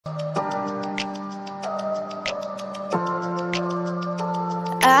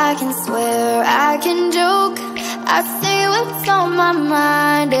I can swear, I can joke, I say what's on my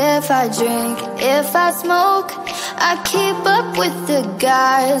mind. If I drink, if I smoke, I keep up with the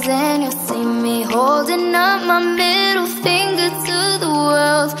guys. And you'll see me holding up my middle finger to the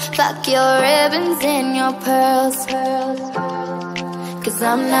world. Fuck your ribbons and your pearls. Cause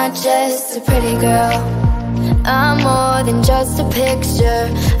I'm not just a pretty girl, I'm more than just a picture.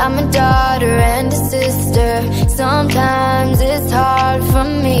 I'm a daughter and a sister. Sometimes it's hard for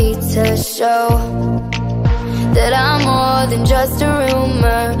me to show that I'm more than just a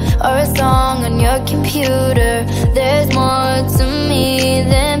rumor or a song on your computer. There's more to me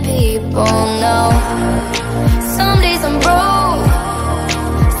than people know. Some days I'm broke,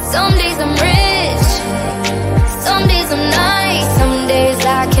 some days I'm rich, some days I'm nice, some days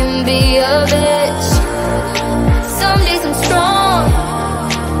I can be a bitch. Some days I'm strong,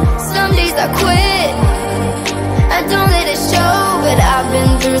 some days I quit. I don't let it show, but I've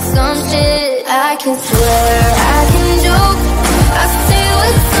been through some shit. I can swear, I can joke, I say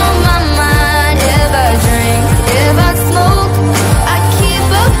what's on my mind. If I drink, if I smoke, I keep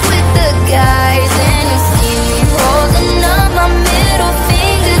up with the guys. And you see me holding up my middle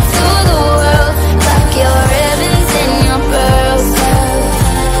finger to the world. Fuck your ribbons and your pearls.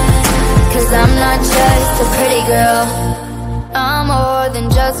 Cause I'm not just a pretty girl, I'm more than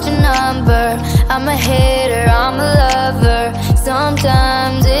just a number. I'm a hater, I'm a lover.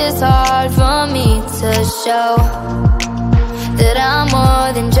 Sometimes it's hard for me to show that I'm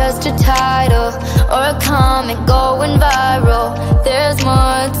more than just a title or a comic going viral. There's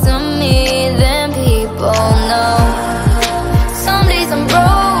more to me than people know. Some days I'm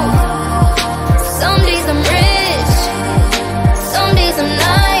broke, some days I'm rich, some days I'm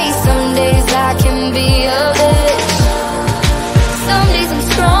nice, some days I can be a bitch. Some days I'm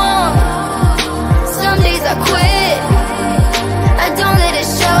strong, some days I quit. I don't let it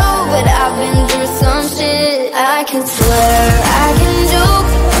show, but I've been through some shit. I can swear, I can joke,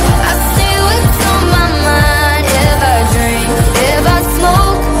 I say what's on my mind. If I drink, if I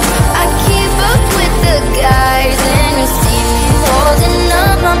smoke, I keep up with the guys. And you see me holding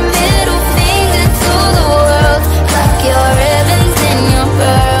up my middle finger to the world. Fuck your ribbons and your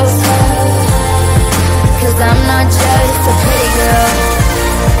pearls. Cause I'm not just a pretty girl,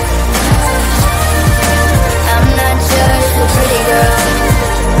 I'm not just a pretty girl.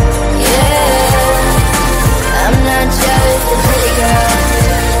 Yeah, I'm not just a pretty girl.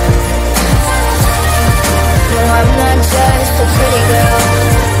 No, I'm not just a pretty girl.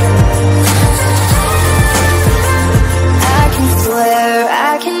 I can swear,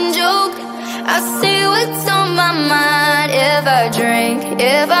 I can joke, I say what's on my mind. If I drink,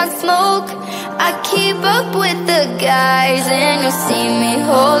 if I smoke, I keep up with the guys. And you'll see me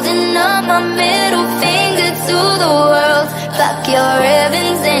holding up my middle finger to the world. Fuck your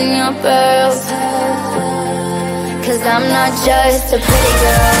ribbons and your pearls. Cause I'm not just a pretty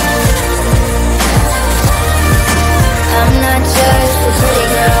girl, I'm not just a pretty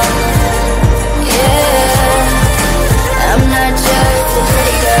girl. Yeah, I'm not just a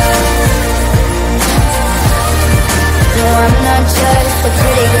pretty girl. No, I'm not just a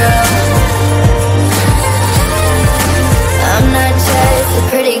pretty girl, I'm not just a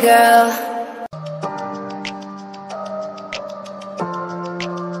pretty girl.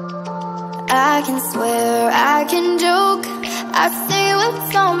 I can swear, I can joke, I say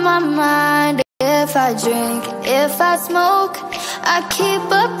what's on my mind. If I drink, if I smoke, I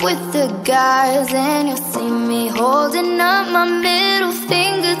keep up with the guys. And you'll see me holding up my middle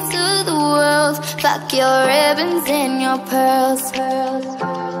finger to the world. Fuck your ribbons and your pearls.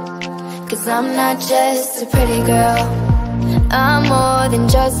 Cause I'm not just a pretty girl, I'm more than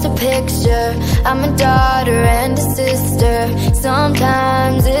just a picture. I'm a daughter and a sister.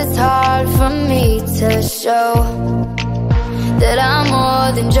 Sometimes it's hard for me to show that I'm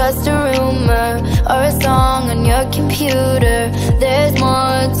more than just a rumor or a song on your computer. There's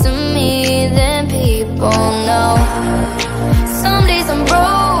more to me than people know. Some days I'm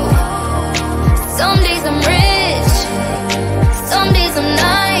broke, some days I'm rich, some days I'm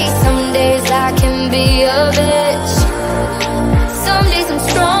nice, some days I can be a bitch. Some days I'm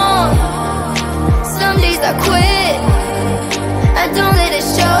strong, some days I quit. I don't let it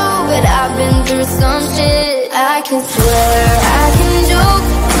show, but I've been through some shit. I can swear, I can joke,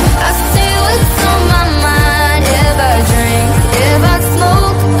 I say what's on my mind. If I drink, if I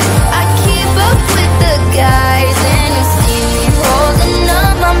smoke, I keep up with the guys. And you see me holding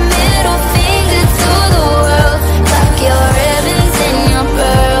up my middle finger to the world. Fuck your ribbons and your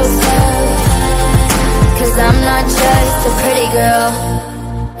pearls. Cause I'm not just a pretty girl,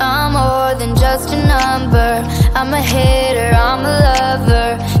 I'm more than just a number. I'm a hater, I'm a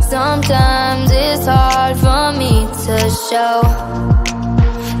lover. Sometimes it's hard for me to show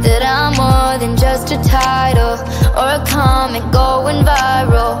that I'm more than just a title or a comment going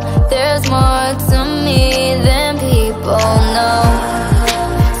viral. There's more to me than people know.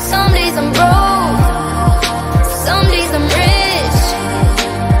 Some days I'm broke, some days I'm rich,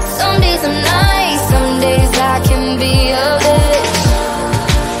 some days I'm nice, some days I can be a bitch.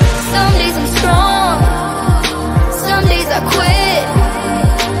 Some days I'm strong, some days I quit.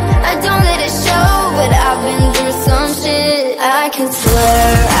 I don't let it show, but I've been through some shit. I can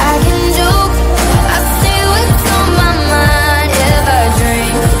swear, I can joke, I say what's on my mind. If I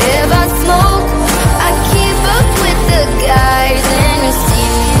drink, if I smoke, I keep up with the guys. And you see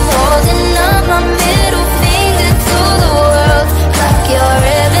me holding up my middle finger to the world, like your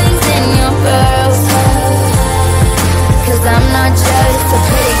ribbons and your pearls. Cause I'm not just a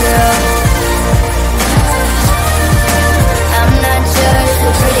pretty girl, I'm not just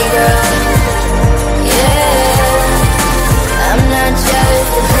a pretty girl. Yeah, I'm not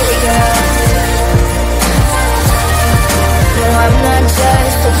just a pretty girl. No, I'm not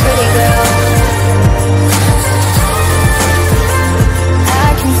just a pretty girl. I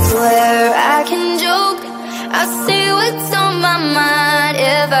can swear, I can joke, I say what's on my mind.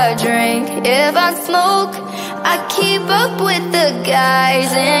 If I drink, if I smoke, I keep up with the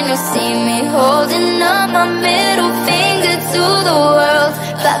guys. And you'll see me holding up my middle finger to the world,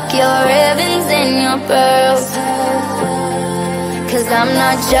 like your ribbons and your pearls. Cause I'm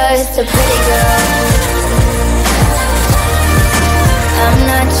not just a pretty girl, I'm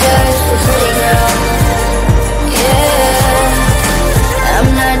not just a pretty girl. Yeah, I'm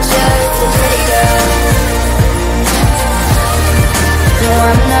not just a pretty girl. No,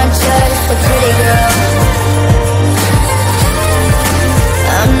 I'm not just a pretty girl,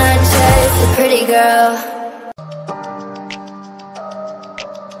 I'm not just a pretty girl.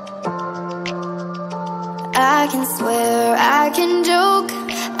 I can swear, I can joke,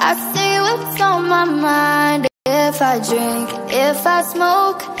 I say what's on my mind. If I drink, if I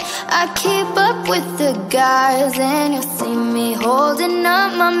smoke, I keep up with the guys. And you'll see me holding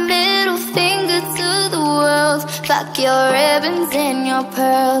up my middle finger to the world, like your ribbons and your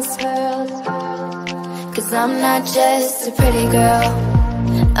pearls. Cause I'm not just a pretty girl,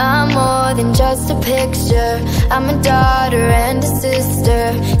 I'm more than just a picture. I'm a daughter and a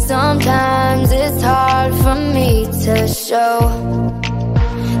sister. Sometimes it's hard for me to show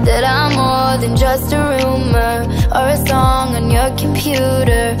that I'm more than just a rumor or a song on your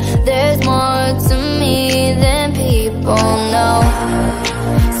computer. There's more to me than people know.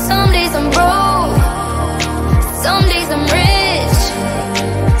 Some days I'm broke, some days I'm rich,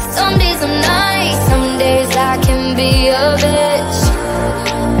 some days I'm nice, some days I can be a bitch.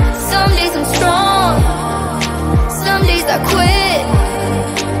 Some days I'm strong, some days I quit.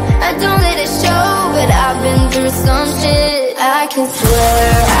 I don't let it show, but I've been through some shit. I can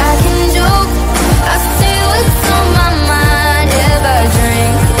swear, I can joke, I say what's on my mind. If I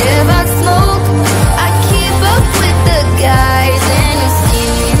drink, if I smoke, I keep up with the guys. And you see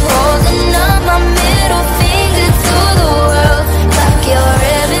me holding up my middle finger to the world, like your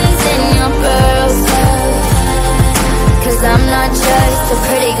ribbons and your pearls. Cause I'm not just a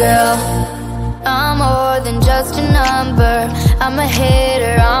pretty girl, I'm more than just a number. I'm a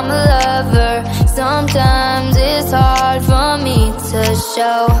hater, I'm a lover. Sometimes it's hard for me to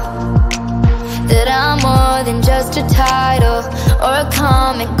show that I'm more than just a title or a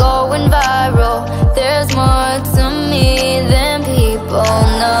comment going viral. There's more to me than people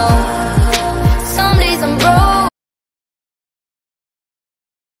know. Some days I'm broke.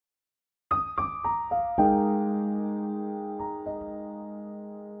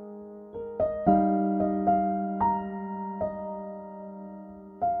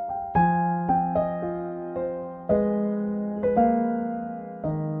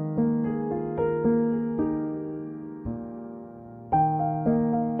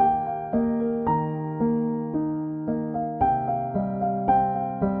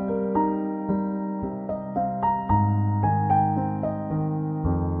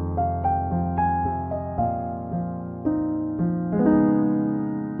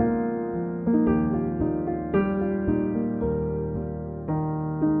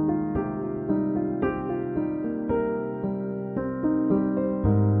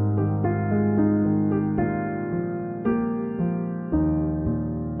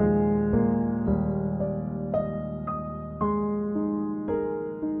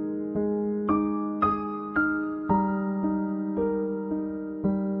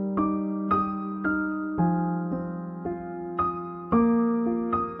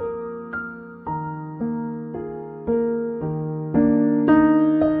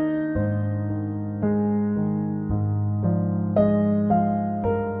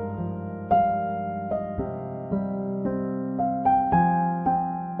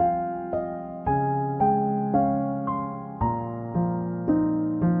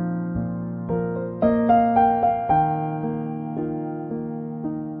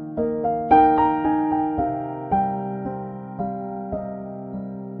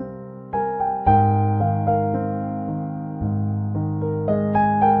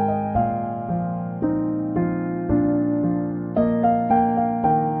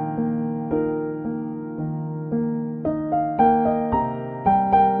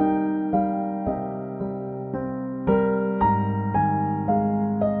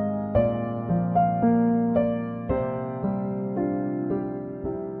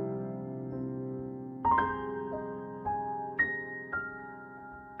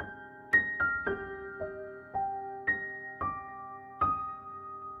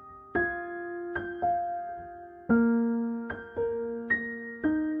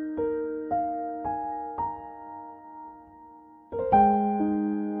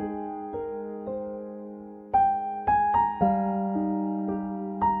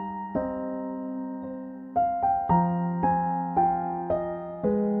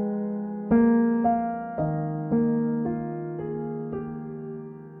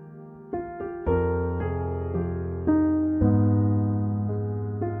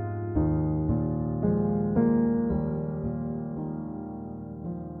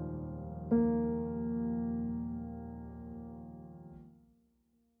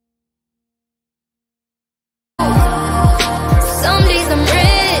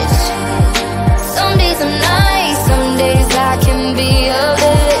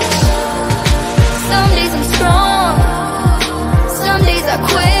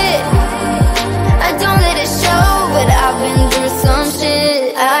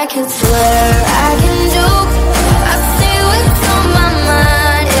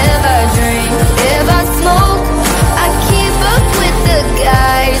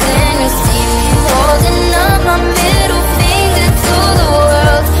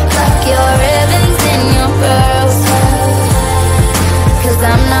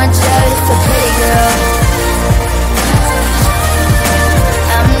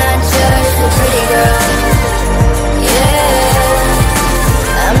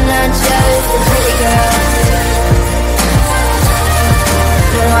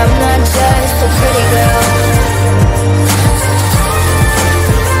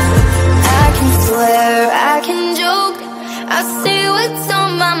 say what's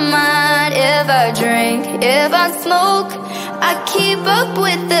on my mind. If I drink, if I smoke, I keep up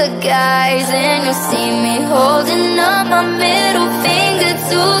with the guys. And you'll see me holding up my middle finger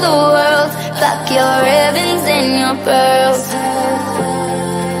to the world. Fuck your ribbons and your pearls,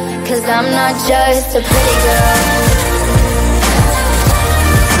 'cause I'm not just a pretty girl.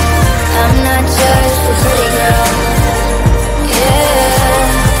 I'm not just a pretty girl. Yeah,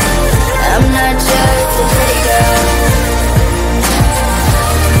 I'm not just a pretty girl.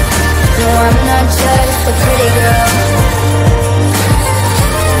 No, I'm not just a pretty girl.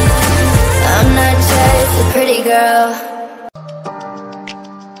 I'm not just a pretty girl.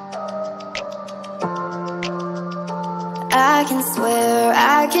 I can swear,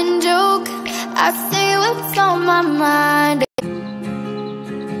 I can joke, I say what's on my mind.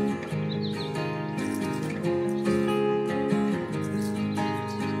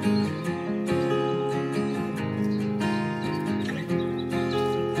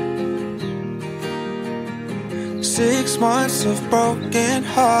 Six months of broken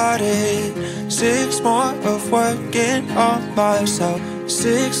hearted, 6 more of working on myself.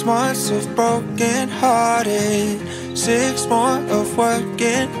 6 months of broken hearted, 6 more of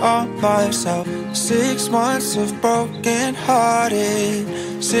working on myself. 6 months of broken hearted,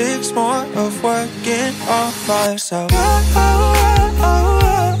 6 more of working on myself.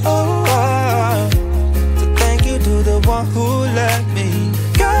 So thank you to the one who let me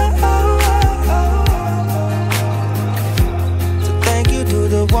go. To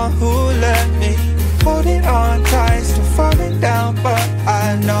the one who let me holding on tight, still falling down, but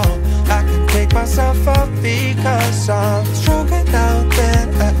I know I can pick myself up because I'm stronger now than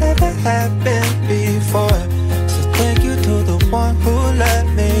I ever have been before. So thank you to the one who let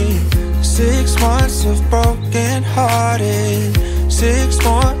me. 6 months of broken hearted, 6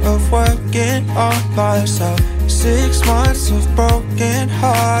 more of working on myself. 6 months of broken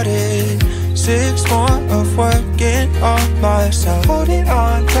hearted, 6 more of working on myself. Holding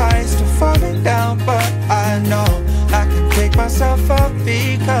on tight, still falling down, but I know I can pick myself up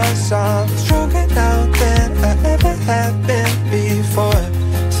because I'm stronger now than I ever have been before.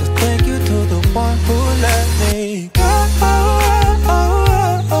 So thank you to the one who let me go.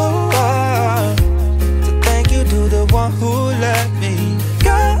 So thank you to the one who let me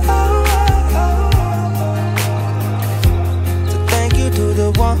go. So thank you to the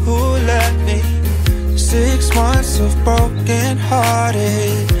one who let me. 6 months of broken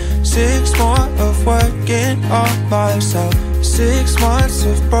hearted, 6 more of working on myself. 6 months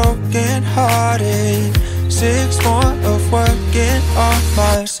of broken hearted, 6 more of working on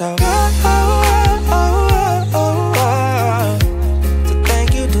myself. So thank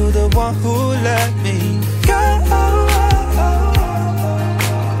you to the one who let me go.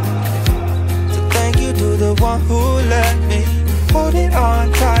 So thank you to the one who let me holding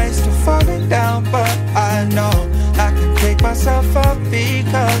on tight, still falling down, but I know I can pick myself up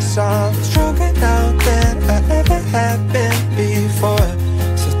because I'm stronger now than I ever have been before.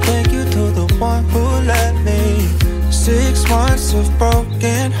 So thank you to the one who let me. 6 months of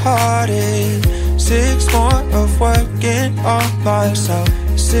broken hearted, 6 more of working on myself.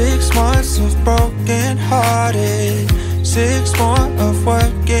 6 months of broken hearted, 6 more of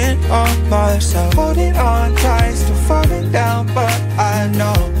working on myself. Holding on tight, still falling down, but I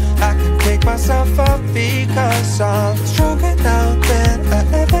know I can pick myself up because I'm stronger now than I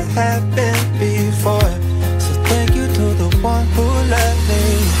ever have been before. So thank you to the one who let me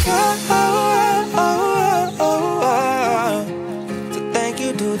go. So thank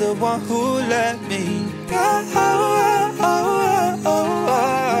you to the one who let me go.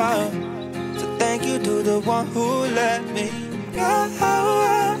 So thank you to the one who let me go.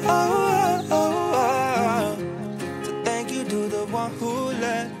 So thank you to the one who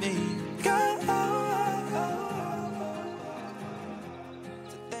let me go.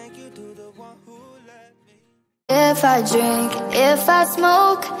 So thank you to the one who let me. If I drink, if I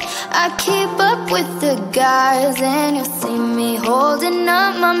smoke, I keep up with the guys. And you'll see me holding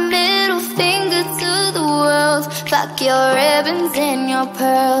up my middle finger to the world. Fuck your ribbons and your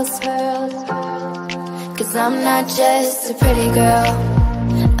pearls, 'cause I'm not just a pretty girl.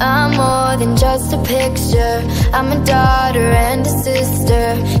 I'm more than just a picture. I'm a daughter and a sister.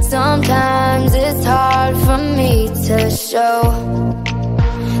 Sometimes it's hard for me to show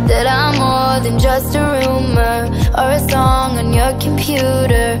that I'm more than just a rumor or a song on your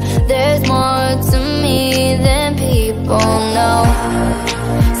computer. There's more to me than people know.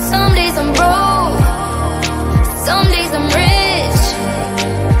 Some days I'm broke, some days I'm rich,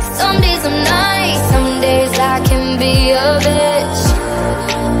 some days I'm nice, some days I can be a bitch.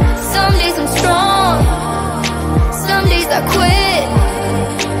 Some days I'm strong, some days I quit.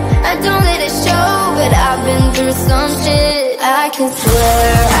 through some shit. I can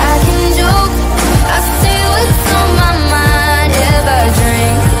swear, I can joke, I say what's on my mind. If I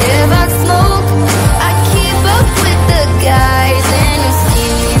drink, if I smoke, I keep up with the guys. And you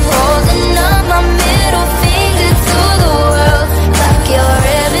see me holding up my middle finger to the world. Tuck your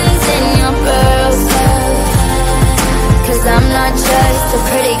ribbons and your pearls, 'cause I'm not just a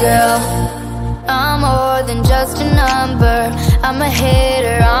pretty girl, I'm more than just a number. I'm a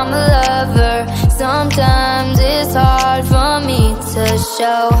hater, I'm a lover. Sometimes it's hard for me to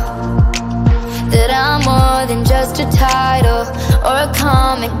show that I'm more than just a title or a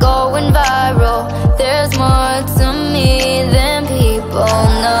comment going viral. There's more to me than people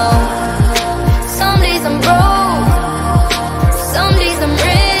know. Some days I'm broke, some days I'm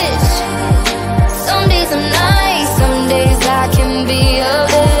rich, some days I'm nice, some days I can be a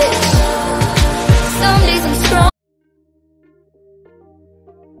bitch. Some days I'm strong.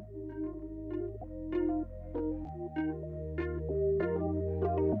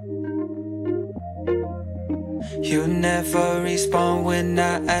 You never respond when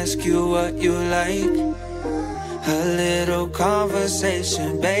I ask you what you like. A little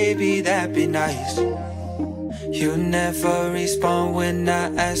conversation, baby, that'd be nice. You never respond when I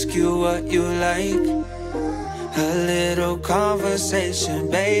ask you what you like. A little conversation,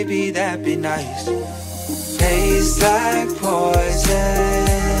 baby, that'd be nice. Tastes like poison,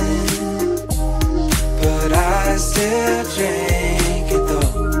 but I still drink it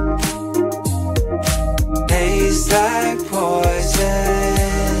though. Tastes like poison,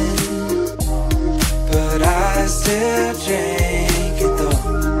 but I still drink it though.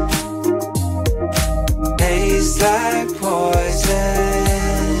 Tastes like poison,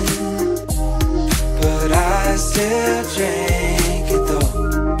 but I still drink it though.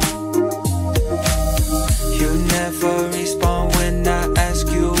 You never respond when I ask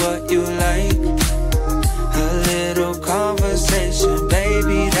you what you like. A little conversation,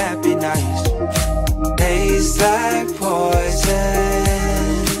 baby, that'd be nice. Tastes like poison,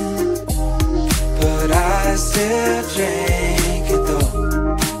 but I still drink it though.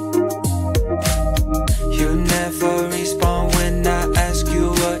 You never respond when I ask you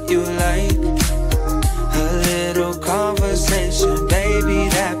what you like. A little conversation, baby,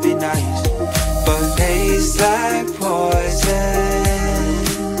 that'd be nice. But tastes like poison,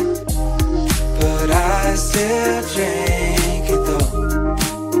 but I still drink it though.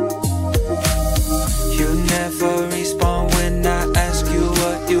 You never respond when I ask you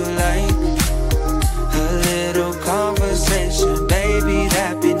what you like. A little conversation, baby,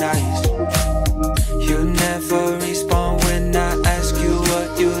 that'd be nice. You never respond when I ask you what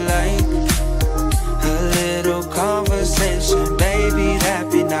you like. A little conversation, baby, that'd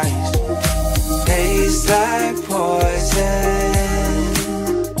be nice. Tastes like poison,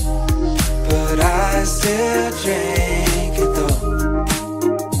 but I still drink it though.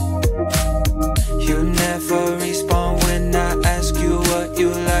 You never respond when I ask you what you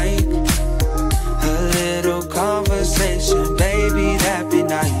like. A little conversation, baby, that'd be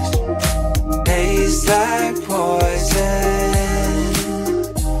nice. Tastes like poison,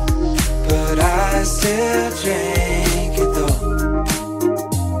 but I still drink it though.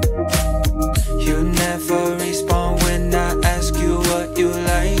 You never respond when I ask you what you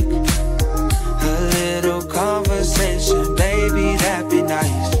like. A little conversation, baby, that'd be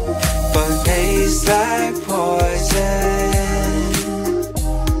nice. But tastes like poison,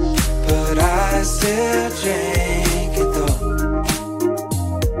 but I still drink it though.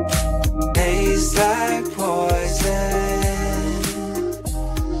 Tastes like poison,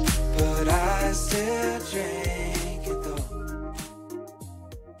 but I still drink it though.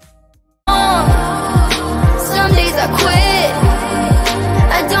 Some days I quit,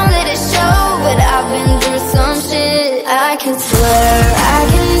 I don't let it show, but I've been through some shit. I can